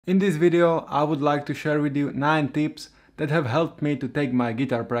In this video, I would like to share with you 9 tips that have helped me to take my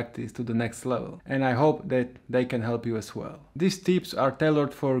guitar practice to the next level, and I hope that they can help you as well. These tips are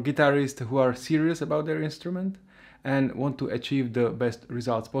tailored for guitarists who are serious about their instrument and want to achieve the best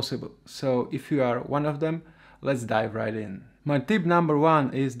results possible. So if you are one of them, let's dive right in. My tip number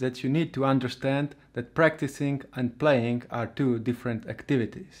 1 is that you need to understand that practicing and playing are two different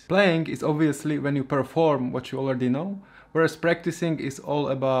activities. Playing is obviously when you perform what you already know, whereas practicing is all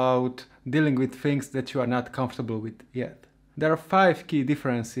about dealing with things that you are not comfortable with yet. There are 5 key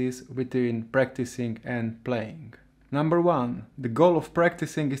differences between practicing and playing. Number 1, the goal of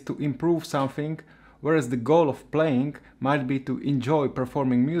practicing is to improve something, whereas the goal of playing might be to enjoy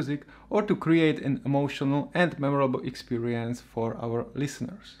performing music or to create an emotional and memorable experience for our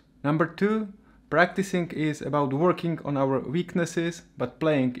listeners. Number 2, practicing is about working on our weaknesses, but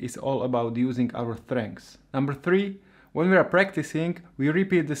playing is all about using our strengths. Number 3, when we are practicing, we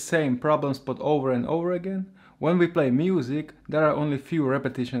repeat the same problem spot over and over again. When we play music, there are only few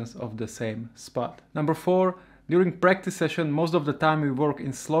repetitions of the same spot. Number 4, during practice session, most of the time we work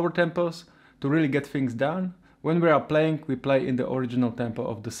in slower tempos to really get things done. When we are playing, we play in the original tempo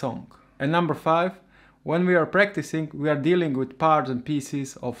of the song. And number 5, when we are practicing, we are dealing with parts and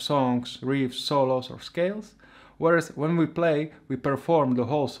pieces of songs, riffs, solos or scales, whereas when we play, we perform the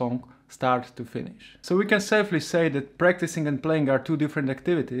whole song start to finish. So we can safely say that practicing and playing are two different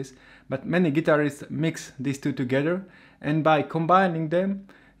activities, but many guitarists mix these two together, and by combining them,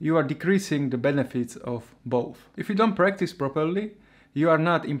 you are decreasing the benefits of both. If you don't practice properly, you are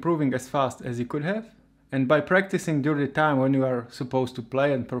not improving as fast as you could have, and by practicing during the time when you are supposed to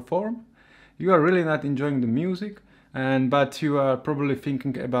play and perform, you are really not enjoying the music, but you are probably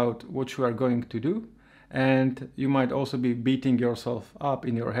thinking about what you are going to do, and you might also be beating yourself up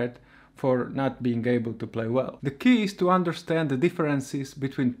in your head for not being able to play well. The key is to understand the differences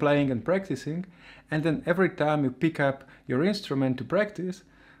between playing and practicing, and then every time you pick up your instrument to practice,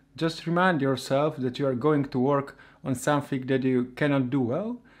 just remind yourself that you are going to work on something that you cannot do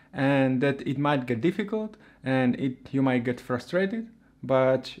well, and that it might get difficult and you might get frustrated,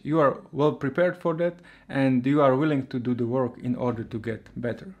 but you are well prepared for that and you are willing to do the work in order to get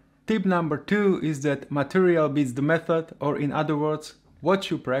better. Tip number 2 is that material beats the method, or in other words,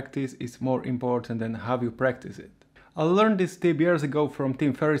 what you practice is more important than how you practice it. I learned this tip years ago from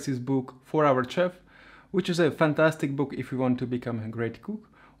Tim Ferriss's book 4-Hour Chef, which is a fantastic book if you want to become a great cook,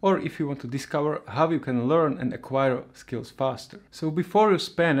 or if you want to discover how you can learn and acquire skills faster. So before you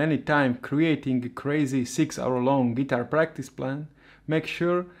spend any time creating a crazy 6-hour-long guitar practice plan, make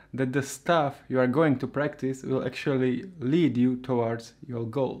sure that the stuff you are going to practice will actually lead you towards your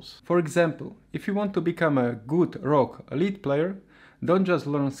goals. For example, if you want to become a good rock lead player, don't just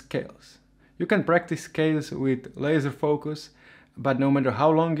learn scales. You can practice scales with laser focus, but no matter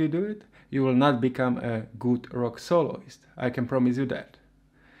how long you do it, you will not become a good rock soloist. I can promise you that.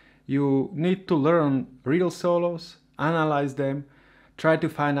 You need to learn real solos, analyze them, try to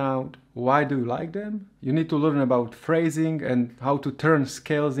find out why do you like them. You need to learn about phrasing and how to turn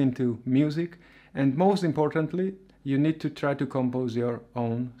scales into music. And most importantly, you need to try to compose your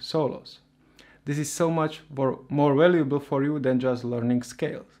own solos. This is so much more valuable for you than just learning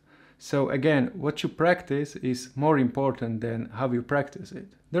scales. So again, what you practice is more important than how you practice it.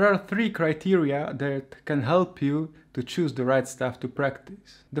 There are 3 criteria that can help you to choose the right stuff to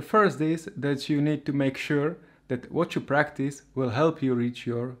practice. The first is that you need to make sure that what you practice will help you reach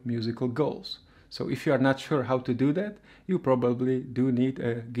your musical goals. So if you are not sure how to do that, you probably do need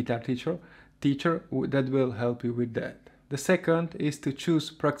a guitar teacher that will help you with that. The second is to choose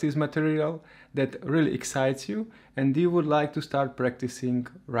practice material that really excites you and you would like to start practicing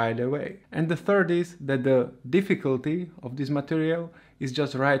right away. And the third is that the difficulty of this material is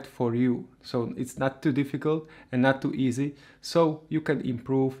just right for you. So it's not too difficult and not too easy, so you can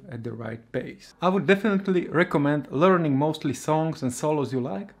improve at the right pace. I would definitely recommend learning mostly songs and solos you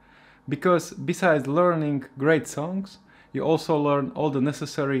like, because besides learning great songs, you also learn all the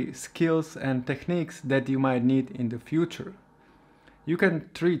necessary skills and techniques that you might need in the future. You can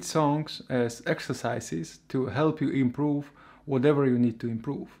treat songs as exercises to help you improve whatever you need to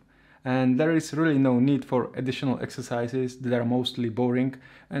improve. And there is really no need for additional exercises that are mostly boring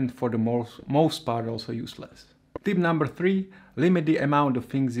and for the most part also useless. Tip number 3, limit the amount of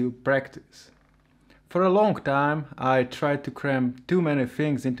things you practice. For a long time, I tried to cram too many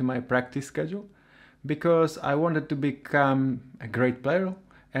things into my practice schedule, because I wanted to become a great player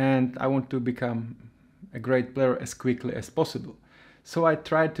and I want to become a great player as quickly as possible. So I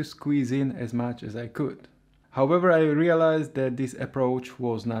tried to squeeze in as much as I could. However, I realized that this approach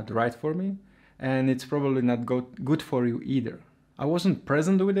was not right for me, and it's probably not good for you either. I wasn't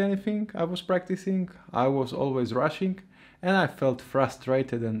present with anything I was practicing, I was always rushing, and I felt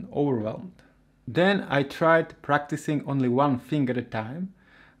frustrated and overwhelmed. Then I tried practicing only one thing at a time,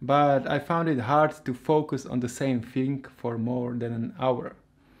 but I found it hard to focus on the same thing for more than an hour.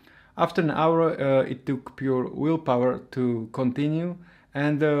 After an hour, it took pure willpower to continue,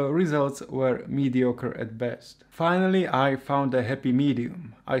 and the results were mediocre at best. Finally, I found a happy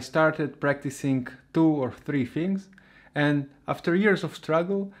medium. I started practicing 2 or 3 things, and after years of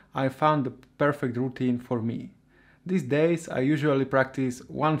struggle, I found the perfect routine for me. These days, I usually practice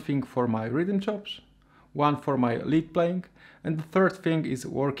one thing for my rhythm chops, one for my lead playing, and the third thing is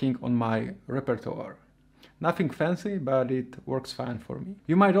working on my repertoire. Nothing fancy, but it works fine for me.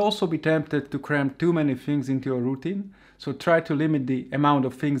 You might also be tempted to cram too many things into your routine, so try to limit the amount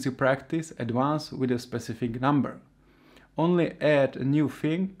of things you practice at once with a specific number. Only add a new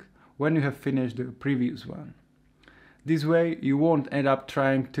thing when you have finished the previous one. This way you won't end up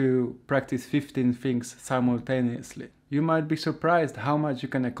trying to practice 15 things simultaneously. You might be surprised how much you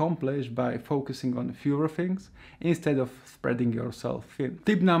can accomplish by focusing on fewer things instead of spreading yourself thin.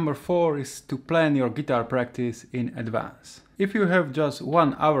 Tip number 4 is to plan your guitar practice in advance. If you have just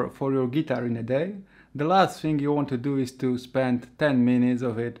 1 hour for your guitar in a day, the last thing you want to do is to spend 10 minutes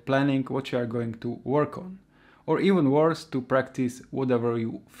of it planning what you are going to work on. Or even worse, to practice whatever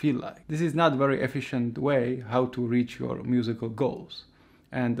you feel like. This is not a very efficient way how to reach your musical goals,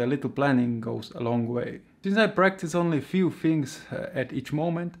 and a little planning goes a long way. Since I practice only a few things at each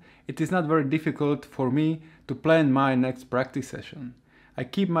moment, it is not very difficult for me to plan my next practice session. I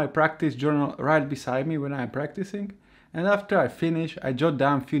keep my practice journal right beside me when I am practicing, and after I finish, I jot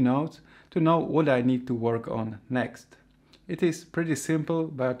down a few notes to know what I need to work on next. It is pretty simple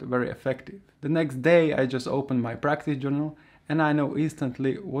but very effective. The next day I just open my practice journal and I know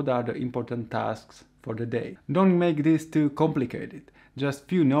instantly what are the important tasks for the day. Don't make this too complicated. Just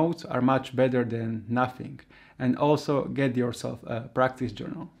few notes are much better than nothing. And also get yourself a practice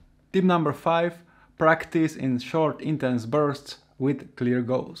journal. Tip number 5. Practice in short intense bursts with clear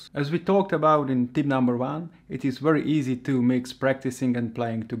goals. As we talked about in tip number 1, it is very easy to mix practicing and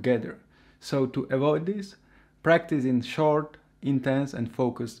playing together. So to avoid this, practice in short, intense and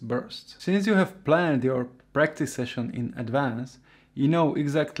focused bursts. Since you have planned your practice session in advance, you know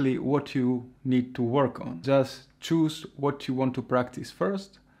exactly what you need to work on. Just choose what you want to practice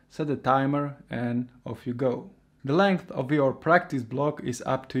first, set a timer and off you go. The length of your practice block is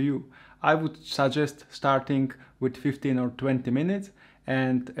up to you. I would suggest starting with 15 or 20 minutes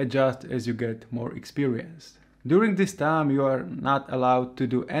and adjust as you get more experienced. During this time, you are not allowed to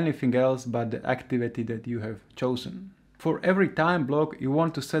do anything else but the activity that you have chosen. For every time block, you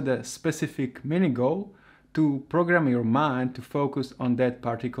want to set a specific mini goal to program your mind to focus on that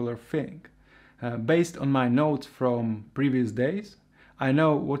particular thing. Based on my notes from previous days, I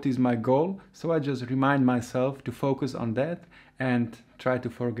know what is my goal, so I just remind myself to focus on that and try to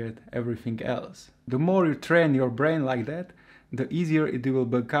forget everything else. The more you train your brain like that, the easier it will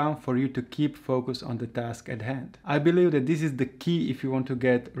become for you to keep focus on the task at hand. I believe that this is the key if you want to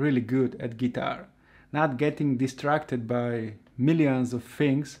get really good at guitar. Not getting distracted by millions of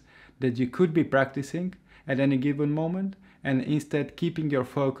things that you could be practicing at any given moment, and instead keeping your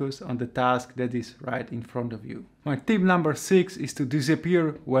focus on the task that is right in front of you. My tip number 6 is to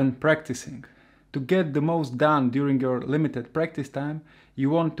disappear when practicing. To get the most done during your limited practice time, you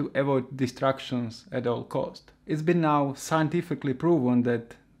want to avoid distractions at all costs. It's been now scientifically proven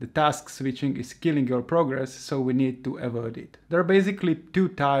that the task switching is killing your progress, so we need to avoid it. There are basically 2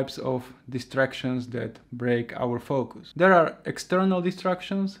 types of distractions that break our focus. There are external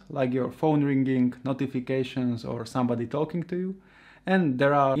distractions, like your phone ringing, notifications, or somebody talking to you. And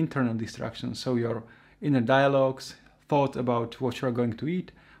there are internal distractions, so your inner dialogues, thoughts about what you're going to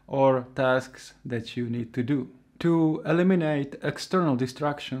eat, or tasks that you need to do. To eliminate external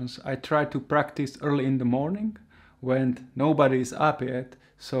distractions, I try to practice early in the morning when nobody is up yet,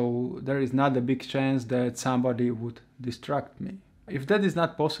 so there is not a big chance that somebody would distract me. If that is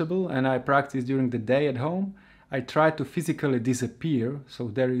not possible and I practice during the day at home, I try to physically disappear, so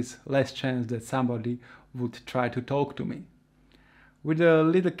there is less chance that somebody would try to talk to me. With a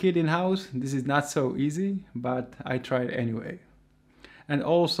little kid in house, this is not so easy, but I try it anyway. And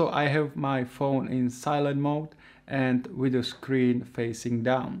also I have my phone in silent mode and with the screen facing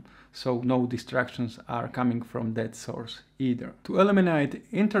down, so no distractions are coming from that source either. To eliminate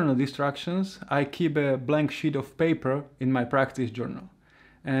internal distractions, I keep a blank sheet of paper in my practice journal.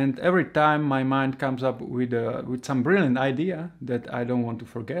 And every time my mind comes up with some brilliant idea that I don't want to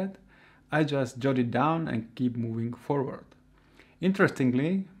forget, I just jot it down and keep moving forward.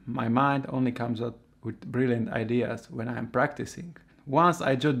 Interestingly, my mind only comes up with brilliant ideas when I'm practicing. Once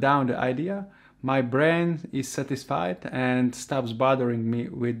I jot down the idea, my brain is satisfied and stops bothering me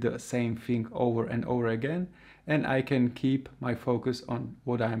with the same thing over and over again, and I can keep my focus on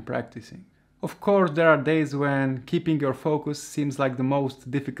what I'm practicing. Of course, there are days when keeping your focus seems like the most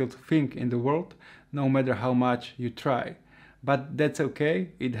difficult thing in the world, no matter how much you try. But that's okay,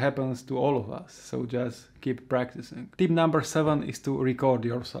 it happens to all of us, so just keep practicing. Tip number 7 is to record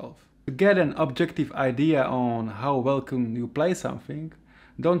yourself. To get an objective idea on how well can you play something,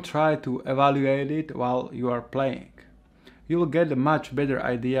 don't try to evaluate it while you are playing. You'll get a much better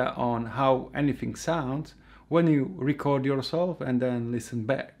idea on how anything sounds when you record yourself and then listen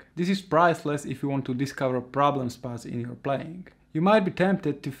back. This is priceless if you want to discover problem spots in your playing. You might be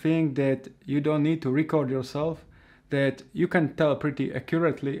tempted to think that you don't need to record yourself, that you can tell pretty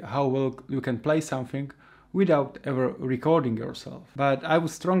accurately how well you can play something without ever recording yourself. But I would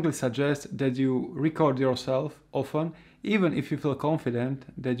strongly suggest that you record yourself often, even if you feel confident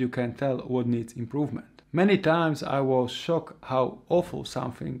that you can tell what needs improvement. Many times I was shocked how awful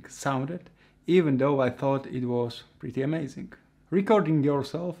something sounded, even though I thought it was pretty amazing. Recording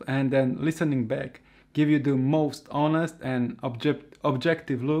yourself and then listening back give you the most honest and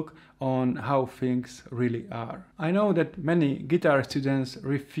objective look on how things really are. I know that many guitar students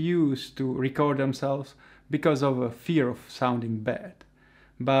refuse to record themselves because of a fear of sounding bad,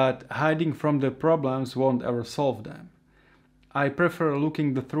 but hiding from the problems won't ever solve them. I prefer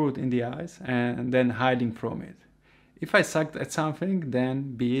looking the truth in the eyes and then hiding from it. If I sucked at something,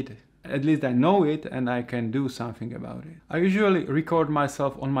 then be it. At least I know it and I can do something about it. I usually record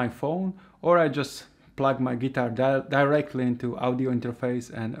myself on my phone, or I just plug my guitar directly into audio interface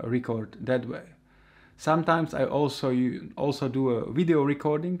and record that way. Sometimes I also do a video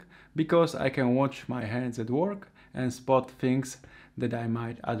recording because I can watch my hands at work and spot things that I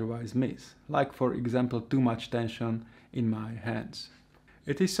might otherwise miss, like for example too much tension in my hands.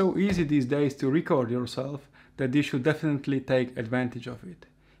 It is so easy these days to record yourself that you should definitely take advantage of it.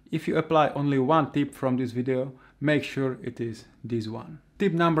 If you apply only one tip from this video, make sure it is this one.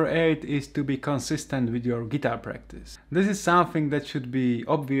 Tip number 8 is to be consistent with your guitar practice. This is something that should be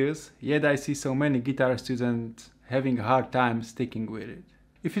obvious, yet I see so many guitar students having a hard time sticking with it.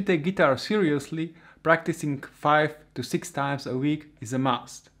 If you take guitar seriously, practicing 5 to 6 times a week is a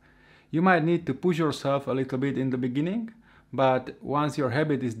must. You might need to push yourself a little bit in the beginning, but once your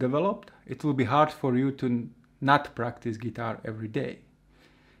habit is developed, it will be hard for you to not practice guitar every day.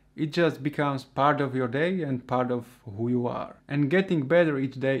 It just becomes part of your day and part of who you are. And getting better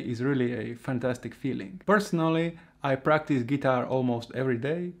each day is really a fantastic feeling. Personally, I practice guitar almost every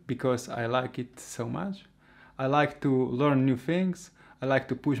day because I like it so much. I like to learn new things, I like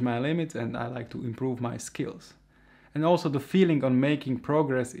to push my limits, and I like to improve my skills. And also the feeling on making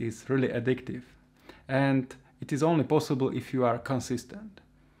progress is really addictive. And it is only possible if you are consistent.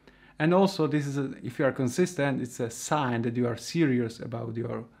 And also if you are consistent, it's a sign that you are serious about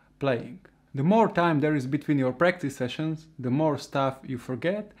your playing. The more time there is between your practice sessions, the more stuff you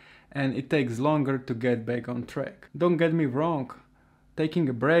forget, and it takes longer to get back on track. Don't get me wrong, taking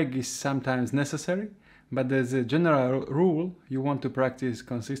a break is sometimes necessary, but as a general rule, you want to practice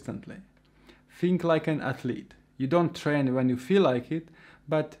consistently. Think like an athlete. You don't train when you feel like it,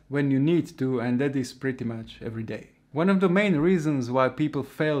 but when you need to, and that is pretty much every day. One of the main reasons why people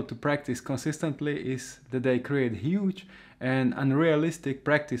fail to practice consistently is that they create huge and unrealistic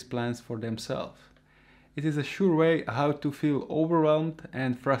practice plans for themselves. It is a sure way how to feel overwhelmed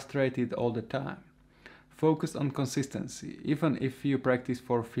and frustrated all the time. Focus on consistency, even if you practice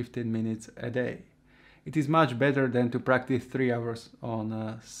for 15 minutes a day. It is much better than to practice 3 hours on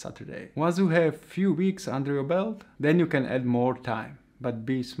a Saturday. Once you have few weeks under your belt, then you can add more time, but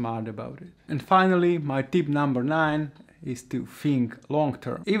be smart about it. And finally, my tip number 9 is to think long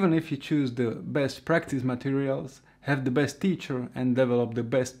term. Even if you choose the best practice materials, have the best teacher and develop the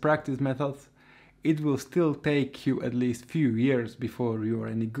best practice methods, it will still take you at least few years before you are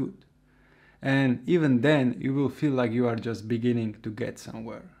any good. And even then, you will feel like you are just beginning to get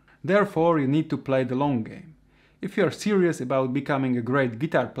somewhere. Therefore, you need to play the long game. If you are serious about becoming a great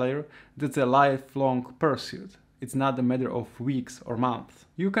guitar player, that's a lifelong pursuit. It's not a matter of weeks or months.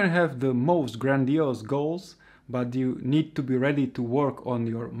 You can have the most grandiose goals, but you need to be ready to work on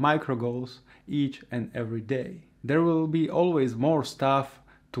your micro goals each and every day. There will be always more stuff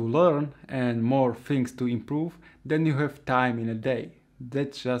to learn and more things to improve than you have time in a day.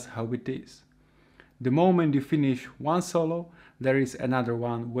 That's just how it is. The moment you finish one solo, there is another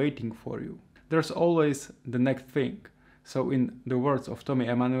one waiting for you. There's always the next thing. So in the words of Tommy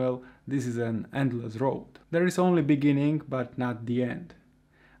Emmanuel, this is an endless road. There is only beginning, but not the end.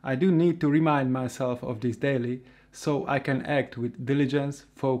 I do need to remind myself of this daily so I can act with diligence,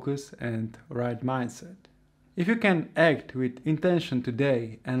 focus, and right mindset. If you can act with intention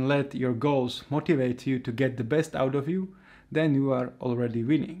today and let your goals motivate you to get the best out of you, then you are already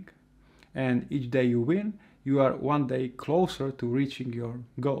winning. And each day you win, you are one day closer to reaching your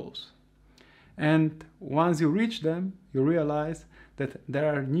goals. And once you reach them, you realize that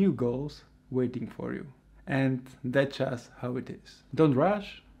there are new goals waiting for you. And that's just how it is. Don't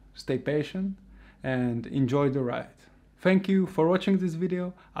rush, stay patient, and enjoy the ride. Thank you for watching this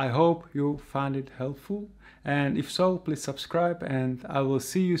video. I hope you found it helpful. And if so, please subscribe, and I will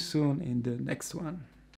see you soon in the next one.